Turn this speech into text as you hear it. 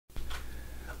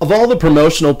Of all the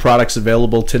promotional products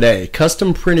available today,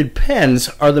 custom printed pens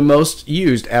are the most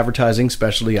used advertising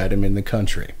specialty item in the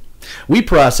country. We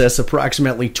process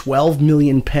approximately 12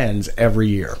 million pens every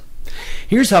year.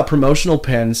 Here's how promotional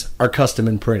pens are custom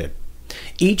and printed.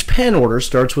 Each pen order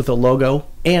starts with a logo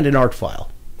and an art file.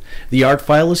 The art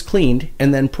file is cleaned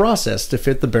and then processed to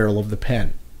fit the barrel of the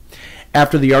pen.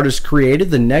 After the art is created,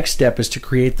 the next step is to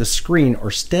create the screen or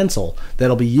stencil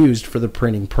that'll be used for the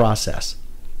printing process.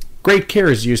 Great care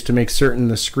is used to make certain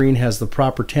the screen has the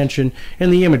proper tension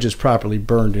and the image is properly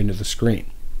burned into the screen.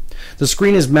 The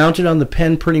screen is mounted on the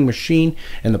pen printing machine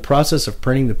and the process of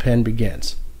printing the pen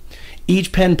begins.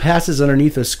 Each pen passes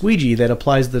underneath a squeegee that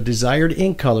applies the desired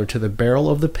ink color to the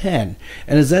barrel of the pen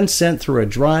and is then sent through a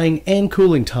drying and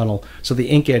cooling tunnel so the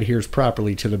ink adheres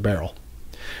properly to the barrel.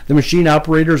 The machine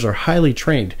operators are highly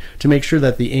trained to make sure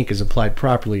that the ink is applied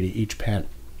properly to each pen.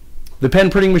 The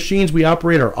pen printing machines we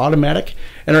operate are automatic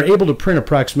and are able to print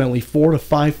approximately 4,000 to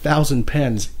 5,000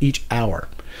 pens each hour,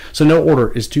 so no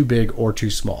order is too big or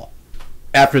too small.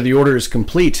 After the order is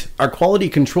complete, our quality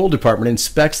control department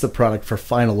inspects the product for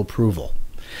final approval.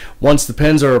 Once the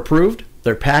pens are approved,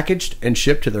 they're packaged and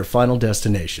shipped to their final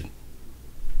destination.